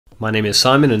My name is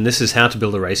Simon and this is How to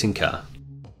Build a Racing Car.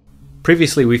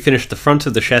 Previously we finished the front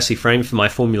of the chassis frame for my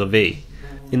Formula V.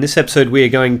 In this episode we are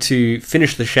going to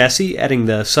finish the chassis, adding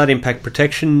the side impact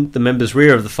protection, the members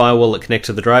rear of the firewall that connect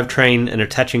to the drivetrain, and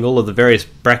attaching all of the various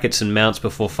brackets and mounts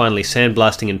before finally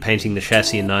sandblasting and painting the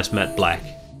chassis a nice matte black.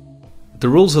 The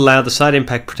rules allow the side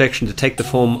impact protection to take the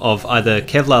form of either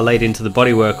Kevlar laid into the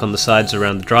bodywork on the sides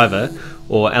around the driver,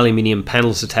 or aluminium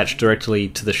panels attached directly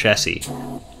to the chassis.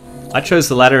 I chose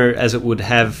the latter as it would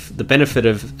have the benefit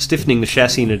of stiffening the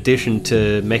chassis in addition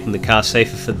to making the car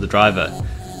safer for the driver.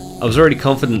 I was already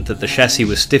confident that the chassis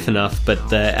was stiff enough, but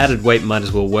the added weight might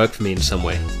as well work for me in some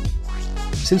way.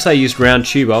 Since I used round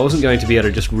tube, I wasn't going to be able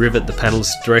to just rivet the panels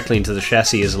directly into the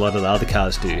chassis as a lot of the other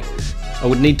cars do. I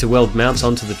would need to weld mounts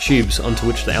onto the tubes onto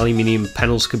which the aluminium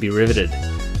panels could be riveted.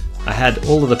 I had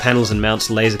all of the panels and mounts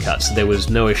laser cut, so there was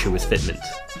no issue with fitment.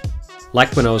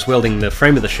 Like when I was welding the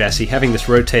frame of the chassis, having this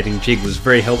rotating jig was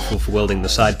very helpful for welding the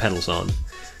side panels on.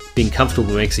 Being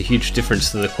comfortable makes a huge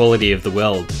difference to the quality of the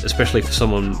weld, especially for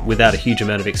someone without a huge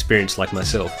amount of experience like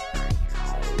myself.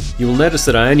 You will notice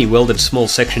that I only welded small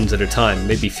sections at a time,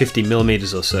 maybe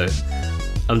 50mm or so.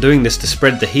 I'm doing this to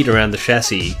spread the heat around the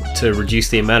chassis to reduce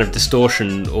the amount of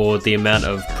distortion or the amount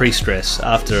of pre-stress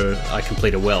after I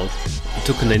complete a weld. It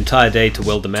took an entire day to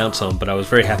weld the mounts on, but I was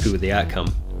very happy with the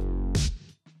outcome.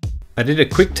 I did a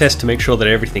quick test to make sure that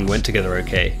everything went together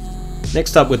okay.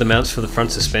 Next up were the mounts for the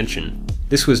front suspension.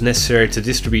 This was necessary to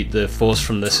distribute the force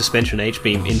from the suspension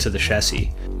H-beam into the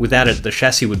chassis. Without it, the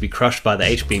chassis would be crushed by the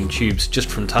H-beam tubes just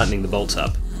from tightening the bolts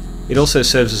up. It also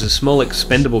serves as a small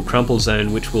expendable crumple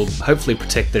zone which will hopefully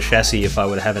protect the chassis if I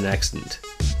were to have an accident.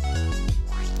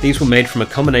 These were made from a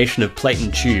combination of plate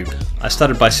and tube. I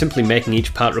started by simply making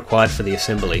each part required for the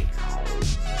assembly.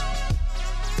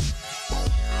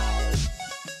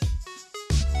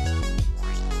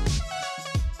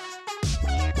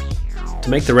 To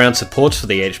make the round supports for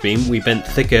the H-beam, we bent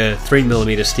thicker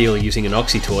 3mm steel using an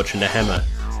oxy-torch and a hammer.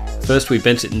 First we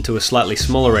bent it into a slightly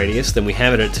smaller radius, then we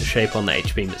hammered it to shape on the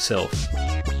H-beam itself.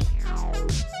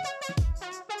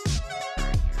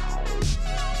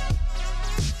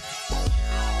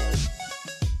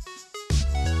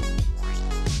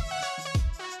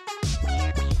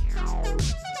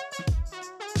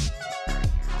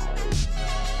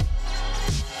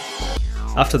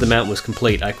 After the mount was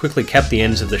complete, I quickly capped the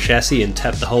ends of the chassis and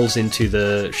tapped the holes into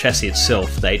the chassis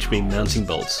itself, the H-beam mounting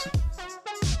bolts.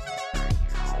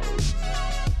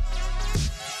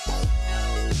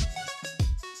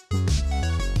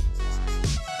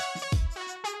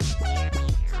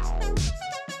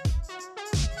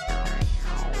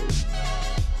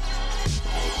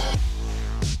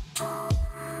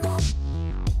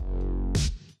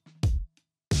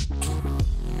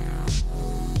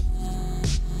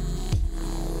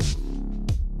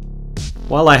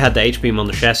 While I had the H-beam on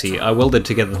the chassis, I welded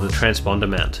together the transponder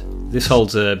mount. This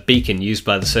holds a beacon used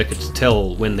by the circuit to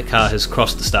tell when the car has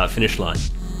crossed the start-finish line.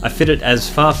 I fit it as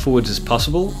far forwards as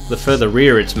possible. The further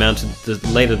rear it's mounted, the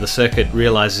later the circuit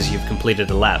realises you've completed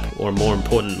a lap, or more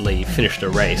importantly, finished a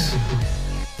race.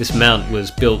 This mount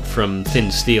was built from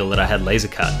thin steel that I had laser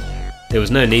cut. There was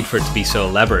no need for it to be so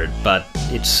elaborate, but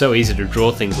it's so easy to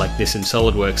draw things like this in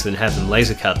SolidWorks and have them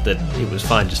laser cut that it was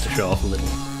fine just to show off a little.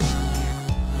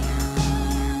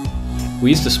 We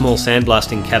used a small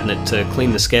sandblasting cabinet to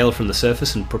clean the scale from the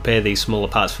surface and prepare these smaller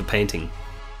parts for painting.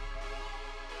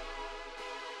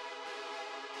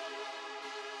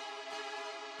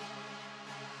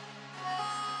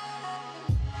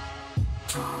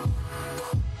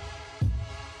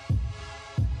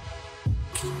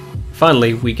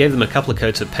 Finally, we gave them a couple of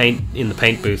coats of paint in the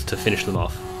paint booth to finish them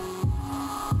off.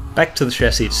 Back to the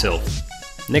chassis itself.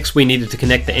 Next we needed to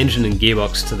connect the engine and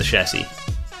gearbox to the chassis.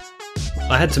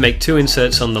 I had to make two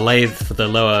inserts on the lathe for the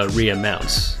lower rear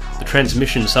mounts. The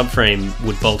transmission subframe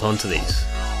would bolt onto these.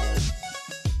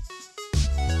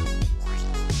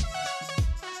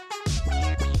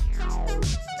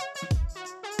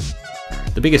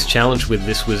 The biggest challenge with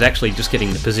this was actually just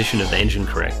getting the position of the engine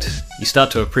correct. You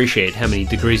start to appreciate how many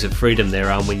degrees of freedom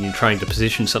there are when you're trying to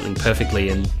position something perfectly,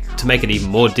 and to make it even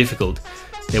more difficult,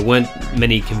 there weren't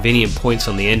many convenient points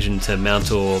on the engine to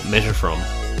mount or measure from.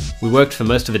 We worked for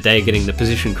most of the day getting the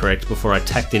position correct before I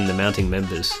tacked in the mounting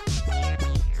members.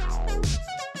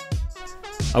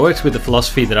 I worked with the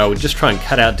philosophy that I would just try and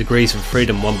cut out degrees of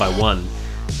freedom one by one.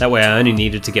 That way I only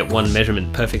needed to get one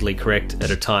measurement perfectly correct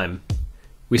at a time.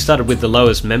 We started with the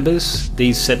lowest members.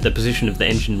 These set the position of the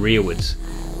engine rearwards.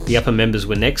 The upper members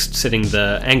were next, setting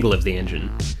the angle of the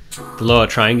engine. The lower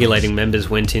triangulating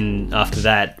members went in after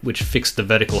that, which fixed the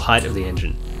vertical height of the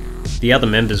engine. The other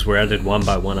members were added one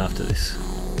by one after this.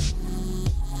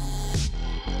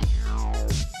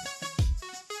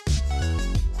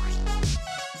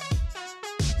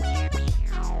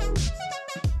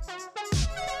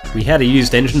 We had a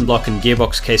used engine block and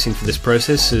gearbox casing for this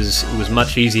process, as it was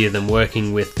much easier than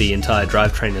working with the entire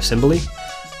drivetrain assembly.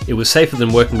 It was safer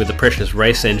than working with the precious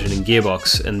race engine and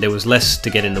gearbox, and there was less to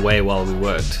get in the way while we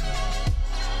worked.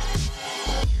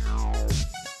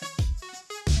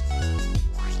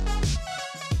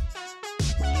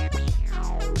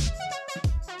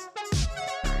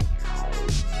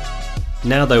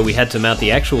 Now though, we had to mount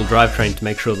the actual drivetrain to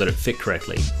make sure that it fit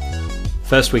correctly.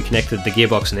 First we connected the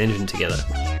gearbox and engine together.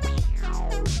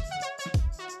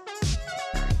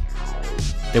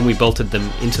 Then we bolted them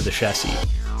into the chassis.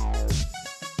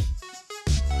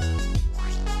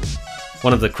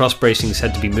 One of the cross bracings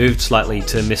had to be moved slightly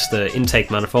to miss the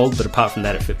intake manifold, but apart from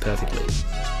that it fit perfectly.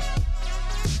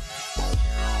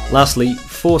 Lastly,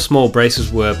 4 small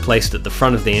braces were placed at the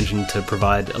front of the engine to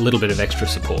provide a little bit of extra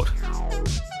support.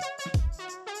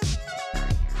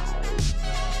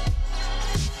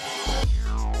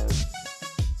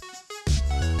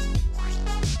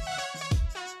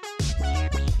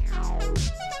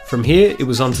 From here, it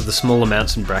was onto the smaller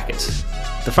mounts and brackets.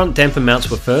 The front damper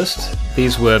mounts were first.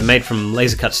 These were made from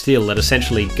laser cut steel that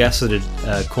essentially gusseted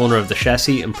a corner of the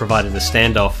chassis and provided a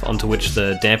standoff onto which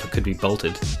the damper could be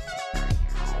bolted.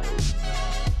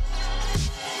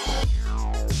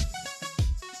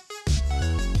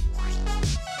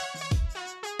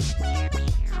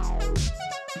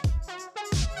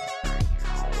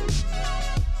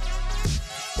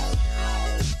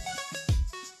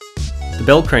 The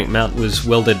bell crank mount was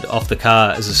welded off the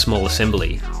car as a small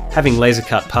assembly. Having laser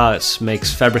cut parts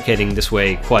makes fabricating this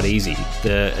way quite easy.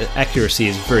 The accuracy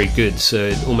is very good, so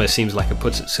it almost seems like it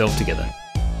puts itself together.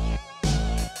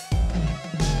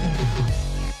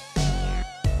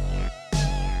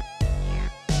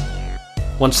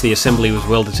 Once the assembly was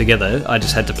welded together, I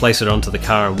just had to place it onto the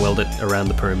car and weld it around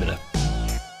the perimeter.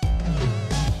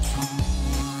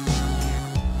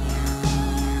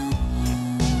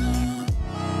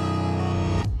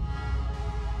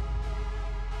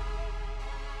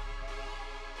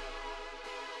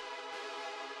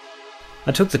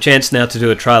 I took the chance now to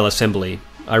do a trial assembly.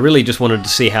 I really just wanted to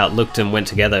see how it looked and went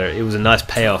together. It was a nice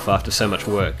payoff after so much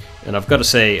work, and I've got to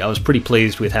say I was pretty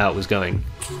pleased with how it was going.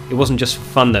 It wasn't just for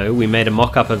fun though. We made a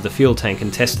mock-up of the fuel tank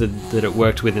and tested that it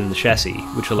worked within the chassis,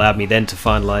 which allowed me then to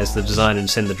finalise the design and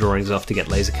send the drawings off to get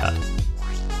laser cut.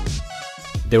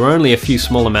 There were only a few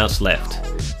small amounts left.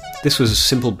 This was a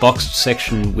simple boxed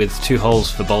section with 2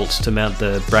 holes for bolts to mount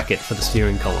the bracket for the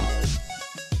steering column.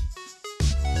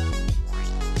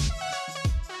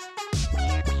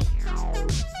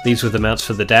 These were the mounts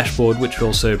for the dashboard, which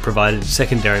also provided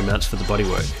secondary mounts for the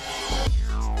bodywork.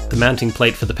 The mounting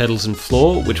plate for the pedals and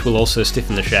floor, which will also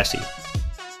stiffen the chassis.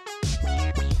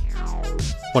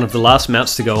 One of the last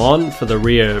mounts to go on for the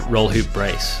rear roll hoop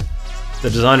brace.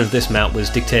 The design of this mount was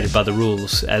dictated by the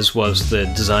rules, as was the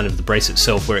design of the brace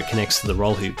itself where it connects to the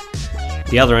roll hoop.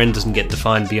 The other end doesn't get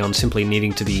defined beyond simply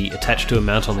needing to be attached to a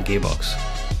mount on the gearbox.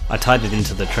 I tied it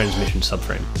into the transmission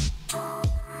subframe.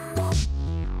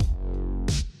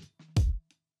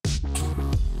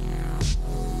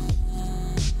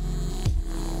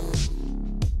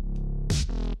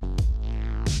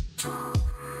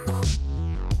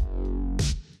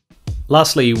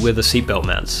 Lastly were the seatbelt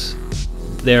mounts.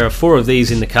 There are 4 of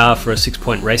these in the car for a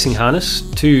 6-point racing harness,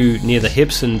 2 near the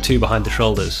hips and 2 behind the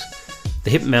shoulders. The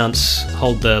hip mounts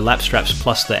hold the lap straps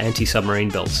plus the anti-submarine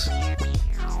belts.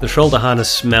 The shoulder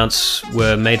harness mounts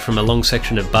were made from a long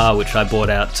section of bar which I bought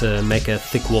out to make a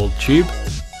thick-walled tube.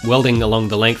 Welding along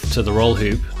the length to the roll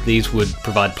hoop, these would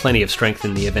provide plenty of strength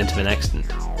in the event of an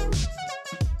accident.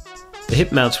 The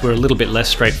hip mounts were a little bit less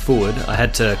straightforward. I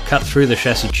had to cut through the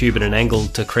chassis tube at an angle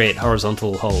to create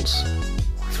horizontal holes.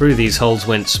 Through these holes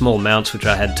went small mounts which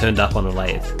I had turned up on a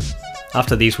lathe.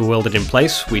 After these were welded in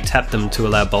place, we tapped them to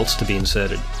allow bolts to be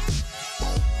inserted.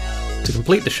 To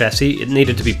complete the chassis, it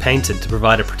needed to be painted to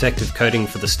provide a protective coating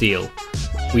for the steel.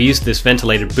 We used this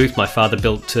ventilated booth my father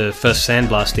built to first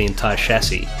sandblast the entire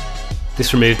chassis.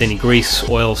 This removed any grease,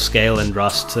 oil, scale and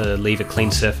rust to leave a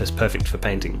clean surface perfect for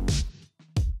painting.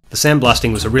 The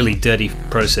sandblasting was a really dirty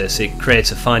process. It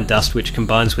creates a fine dust which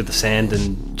combines with the sand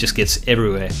and just gets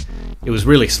everywhere. It was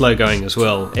really slow going as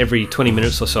well. Every 20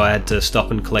 minutes or so I had to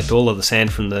stop and collect all of the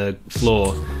sand from the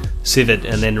floor, sieve it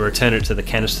and then return it to the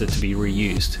canister to be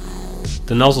reused.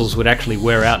 The nozzles would actually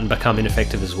wear out and become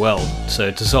ineffective as well, so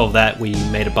to solve that we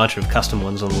made a bunch of custom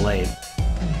ones on the lathe.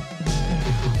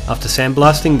 After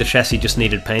sandblasting, the chassis just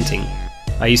needed painting.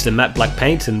 I used a matte black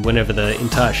paint and went over the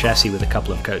entire chassis with a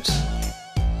couple of coats.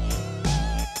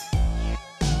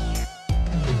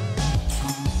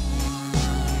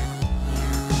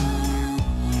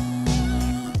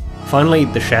 Finally,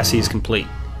 the chassis is complete.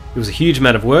 It was a huge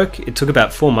amount of work. It took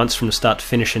about 4 months from start to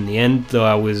finish in the end, though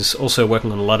I was also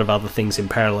working on a lot of other things in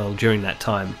parallel during that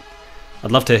time.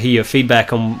 I'd love to hear your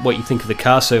feedback on what you think of the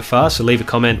car so far, so leave a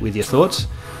comment with your thoughts.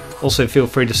 Also feel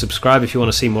free to subscribe if you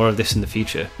want to see more of this in the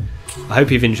future. I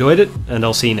hope you've enjoyed it, and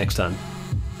I'll see you next time.